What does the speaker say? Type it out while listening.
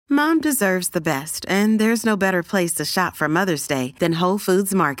Mom deserves the best, and there's no better place to shop for Mother's Day than Whole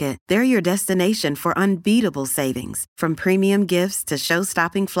Foods Market. They're your destination for unbeatable savings, from premium gifts to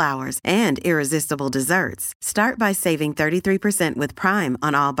show-stopping flowers and irresistible desserts. Start by saving 33% with Prime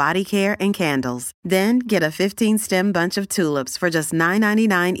on all body care and candles. Then get a 15-stem bunch of tulips for just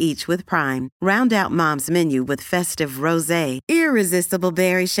 $9.99 each with Prime. Round out Mom's menu with festive rosé, irresistible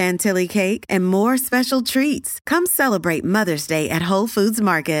berry chantilly cake, and more special treats. Come celebrate Mother's Day at Whole Foods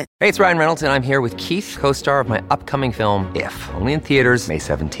Market. Hey, it's Ryan Reynolds, and I'm here with Keith, co-star of my upcoming film, If, only in theaters May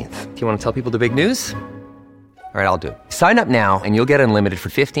 17th. Do you want to tell people the big news? All right, I'll do it. Sign up now and you'll get unlimited for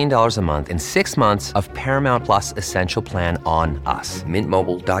 $15 a month and 6 months of Paramount Plus Essential Plan on us.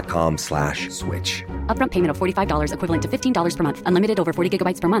 MintMobile.com/switch. Upfront payment of $45 equivalent to $15 per month. Unlimited over 40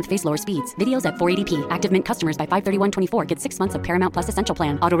 gigabytes per month. Face lower speeds. Videos at 480p. Active Mint customers by 531.24 get 6 months of Paramount Plus Essential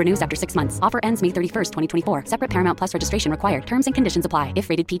Plan. Auto renews after 6 months. Offer ends May 31st, 2024. Separate Paramount Plus registration required. Terms and conditions apply if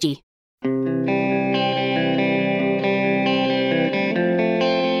rated PG.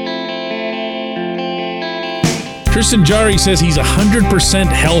 Tristan Jarry says he's 100%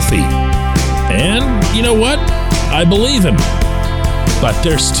 healthy. And you know what? I believe him. But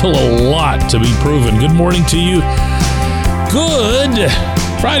there's still a lot to be proven. Good morning to you. Good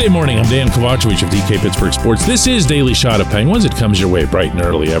Friday morning. I'm Dan Kovacevic of DK Pittsburgh Sports. This is Daily Shot of Penguins. It comes your way bright and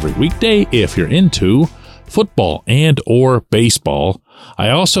early every weekday if you're into football and or baseball. I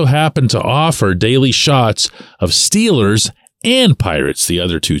also happen to offer daily shots of Steelers and Pirates, the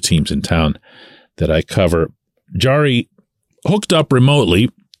other two teams in town that I cover. Jarry hooked up remotely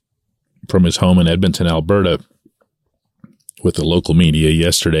from his home in Edmonton, Alberta, with the local media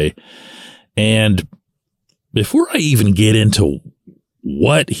yesterday. And before I even get into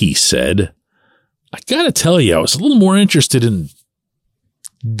what he said, I got to tell you, I was a little more interested in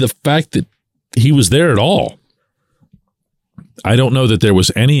the fact that he was there at all. I don't know that there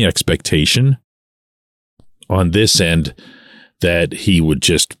was any expectation on this end that he would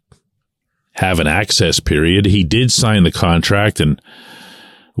just have an access period. He did sign the contract and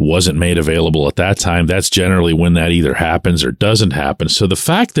wasn't made available at that time. That's generally when that either happens or doesn't happen. So the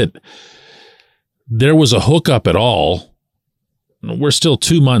fact that there was a hookup at all, we're still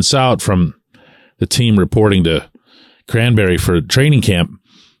 2 months out from the team reporting to Cranberry for training camp,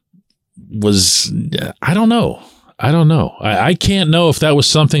 was, I don't know. I can't know if that was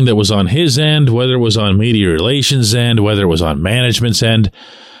something that was on his end, whether it was on media relations end, whether it was on management's end,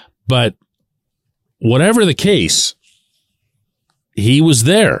 but whatever the case, he was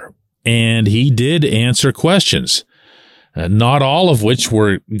there and he did answer questions, not all of which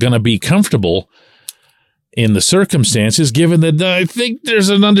were going to be comfortable in the circumstances, given that I think there's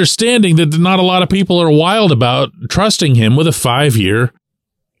an understanding that not a lot of people are wild about trusting him with a 5-year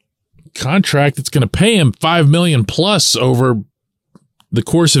contract that's going to pay him $5 million plus over the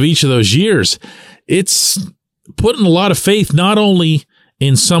course of each of those years. It's putting a lot of faith not only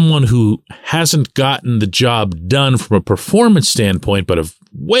in someone who hasn't gotten the job done from a performance standpoint, but a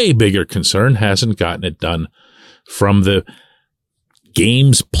way bigger concern, hasn't gotten it done from the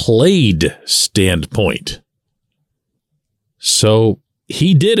games played standpoint. So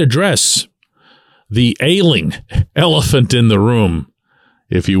he did address the ailing elephant in the room,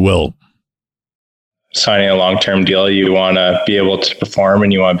 if you will. Signing a long-term deal, you want to be able to perform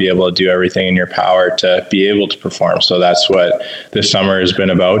and you want to be able to do everything in your power to be able to perform. So that's what this summer has been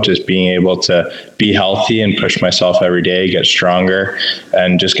about, just being able to be healthy and push myself every day, get stronger,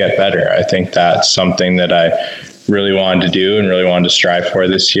 and just get better. I think that's something that I really wanted to do and really wanted to strive for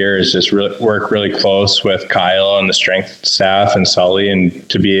this year, is just work really close with Kyle and the strength staff and Sully, and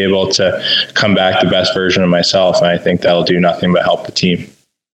to be able to come back the best version of myself. And I think that'll do nothing but help the team.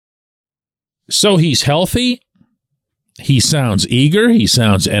 So he's healthy. He sounds eager. He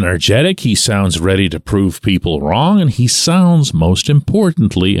sounds energetic. He sounds ready to prove people wrong. And he sounds, most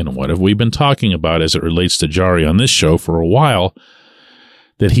importantly, and what have we been talking about as it relates to Jarry on this show for a while,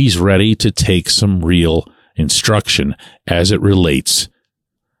 that he's ready to take some real instruction as it relates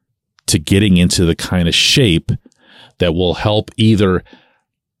to getting into the kind of shape that will help either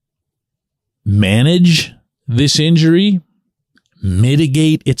manage this injury,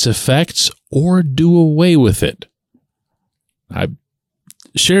 mitigate its effects, or do away with it. I've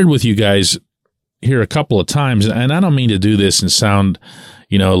shared with you guys here a couple of times, and I don't mean to do this and sound,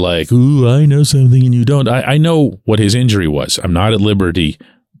 like, ooh, I know something and you don't. I know what his injury was. I'm not at liberty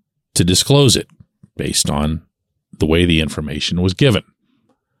to disclose it based on the way the information was given.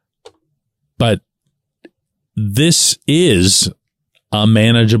 But this is a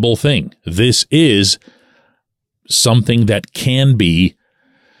manageable thing. This is something that can be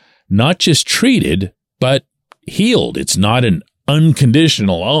not just treated, but healed. It's not an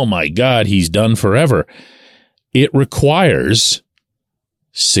unconditional, oh my God, he's done forever. It requires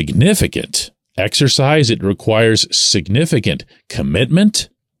significant exercise. It requires significant commitment.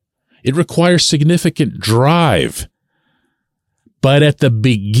 It requires significant drive. But at the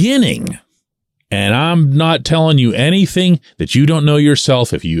beginning, and I'm not telling you anything that you don't know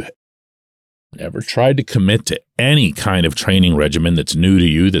yourself if you ever tried to commit to any kind of training regimen that's new to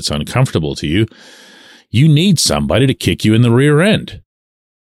you, that's uncomfortable to you, you need somebody to kick you in the rear end.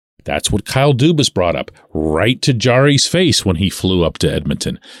 That's what Kyle Dubas brought up right to Jarry's face when he flew up to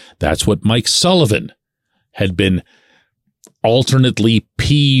Edmonton. That's what Mike Sullivan had been alternately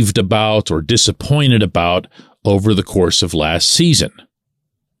peeved about or disappointed about over the course of last season.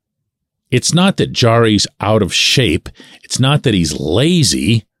 It's not that Jarry's out of shape. It's not that he's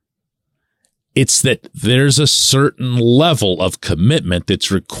lazy. It's that there's a certain level of commitment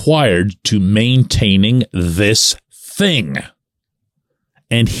that's required to maintaining this thing.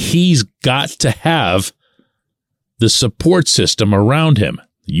 And he's got to have the support system around him.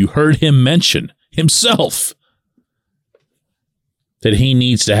 You heard him mention himself that he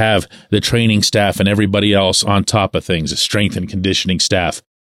needs to have the training staff and everybody else on top of things, a strength and conditioning staff.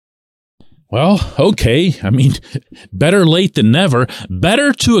 Well, okay. I mean, better late than never.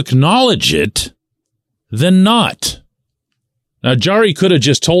 Better to acknowledge it than not. Now, Jarry could have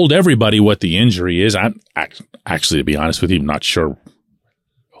just told everybody what the injury is. I'm actually, to be honest with you, I'm not sure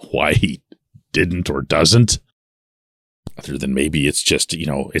why he didn't or doesn't. Other than maybe it's just,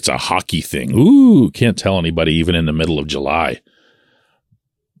 it's a hockey thing. Ooh, can't tell anybody even in the middle of July.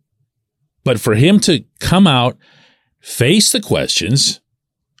 But for him to come out, face the questions,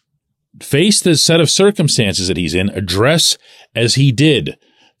 face the set of circumstances that he's in, address as he did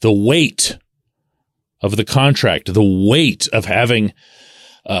the weight of the contract, the weight of having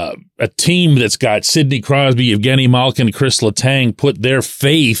a team that's got Sidney Crosby, Evgeny Malkin, Chris Letang put their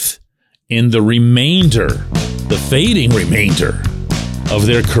faith in the remainder, the fading remainder of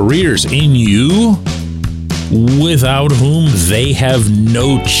their careers in you, without whom they have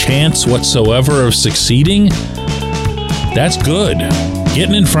no chance whatsoever of succeeding. That's good.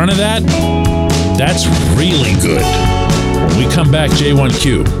 Getting in front of that, that's really good. When we come back,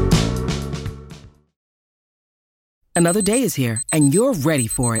 J1Q. Another day is here, and you're ready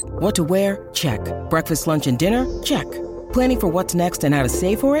for it. What to wear? Check. Breakfast, lunch, and dinner? Check. Planning for what's next and how to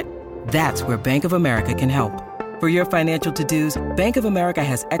save for it? That's where Bank of America can help. For your financial to-dos, Bank of America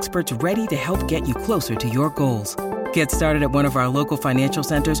has experts ready to help get you closer to your goals. Get started at one of our local financial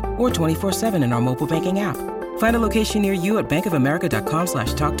centers or 24/7 in our mobile banking app. Find a location near you at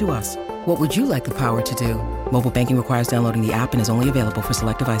bankofamerica.com/talktous. What would you like the power to do? Mobile banking requires downloading the app and is only available for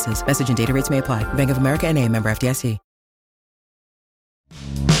select devices. Message and data rates may apply. Bank of America N.A., member FDIC.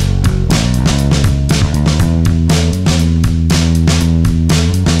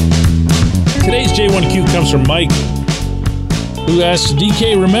 Today's J1Q comes from Mike, who asks,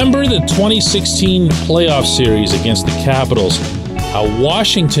 DK, remember the 2016 playoff series against the Capitals, how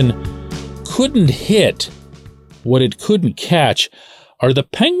Washington couldn't hit what it couldn't catch. Are the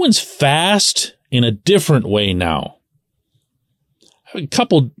Penguins fast in a different way now? I have a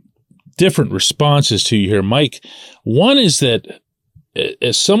couple different responses to you here, Mike. One is that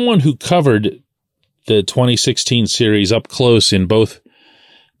as someone who covered the 2016 series up close in both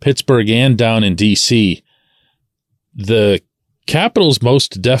Pittsburgh and down in D.C., the Capitals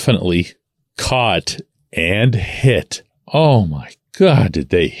most definitely caught and hit. Oh my God, did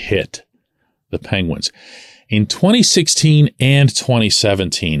they hit the Penguins. In 2016 and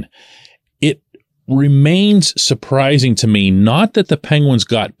 2017, it remains surprising to me not that the Penguins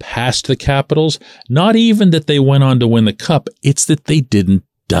got past the Capitals, not even that they went on to win the Cup, it's that they didn't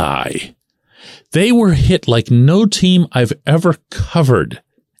die. They were hit like no team I've ever covered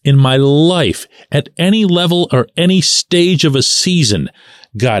in my life at any level or any stage of a season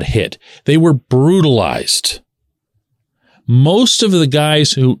got hit. They were brutalized. Most of the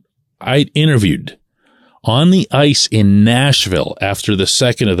guys who I interviewed on the ice in Nashville after the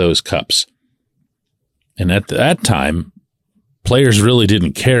second of those cups, and at that time, players really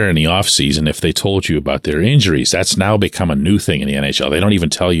didn't care in the offseason if they told you about their injuries. That's now become a new thing in the NHL. They don't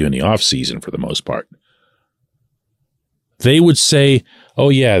even tell you in the offseason for the most part. They would say, oh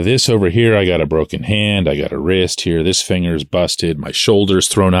yeah, this over here, I got a broken hand, I got a wrist here, this finger's busted, my shoulder's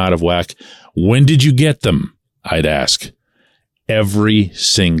thrown out of whack. When did you get them? I'd ask. Every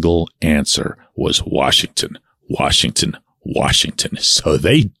single answer was Washington, Washington, Washington. So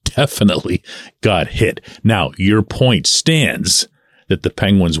they definitely got hit. Now, your point stands that the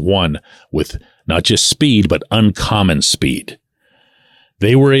Penguins won with not just speed, but uncommon speed.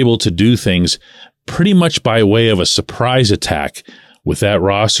 They were able to do things pretty much by way of a surprise attack with that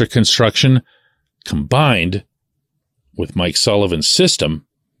roster construction combined with Mike Sullivan's system.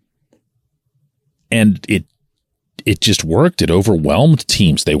 And it just worked. It overwhelmed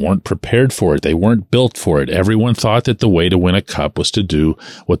teams. They weren't prepared for it. They weren't built for it. Everyone thought that the way to win a cup was to do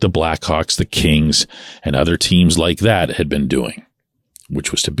what the Blackhawks, the Kings, and other teams like that had been doing,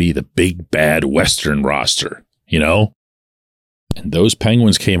 which was to be the big, bad Western roster, you know? And those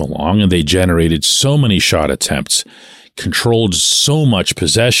Penguins came along and they generated so many shot attempts, controlled so much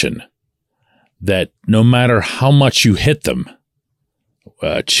possession that no matter how much you hit them,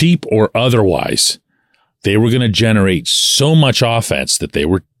 cheap or otherwise, they were going to generate so much offense that they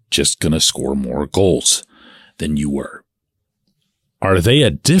were just going to score more goals than you were. Are they a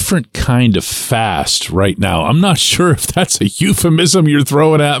different kind of fast right now? I'm not sure if that's a euphemism you're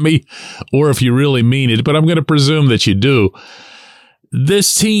throwing at me or if you really mean it, but I'm going to presume that you do.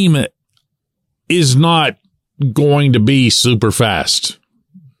 This team is not going to be super fast.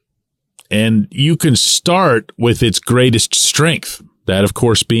 And you can start with its greatest strength, that, of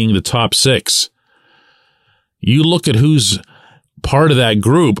course, being the top six. You look at who's part of that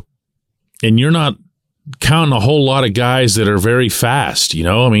group, and you're not counting a whole lot of guys that are very fast, you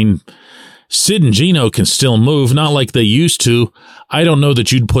know? I mean, Sid and Gino can still move, not like they used to. I don't know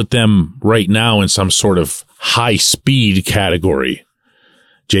that you'd put them right now in some sort of high-speed category.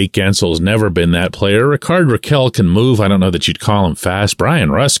 Jake Gensel's never been that player. Ricard Raquel can move. I don't know that you'd call him fast.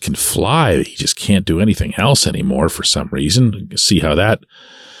 Brian Rust can fly. He just can't do anything else anymore for some reason. See how that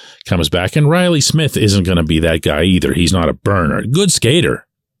comes back. And Riley Smith isn't going to be that guy either. He's not a burner. Good skater,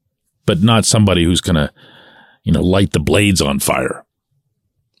 but not somebody who's going to, light the blades on fire.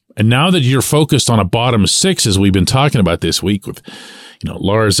 And now that you're focused on a bottom six, as we've been talking about this week with,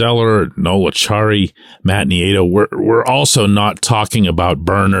 Lars Eller, Nola Chari, Matt Nieto, we're also not talking about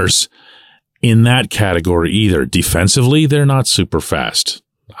burners in that category either. Defensively, they're not super fast.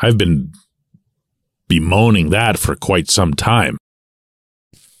 I've been bemoaning that for quite some time.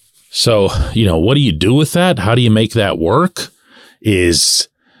 So, what do you do with that? How do you make that work? Is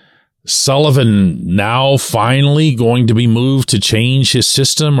Sullivan now finally going to be moved to change his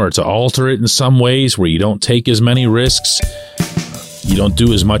system or to alter it in some ways where you don't take as many risks? You don't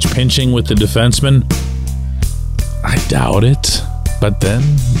do as much pinching with the defenseman? I doubt it. But then,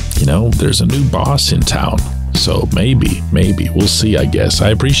 there's a new boss in town. So maybe. We'll see, I guess. I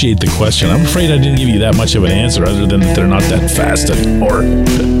appreciate the question. I'm afraid I didn't give you that much of an answer other than they're not that fast anymore.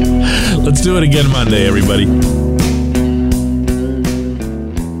 Let's do it again Monday, everybody.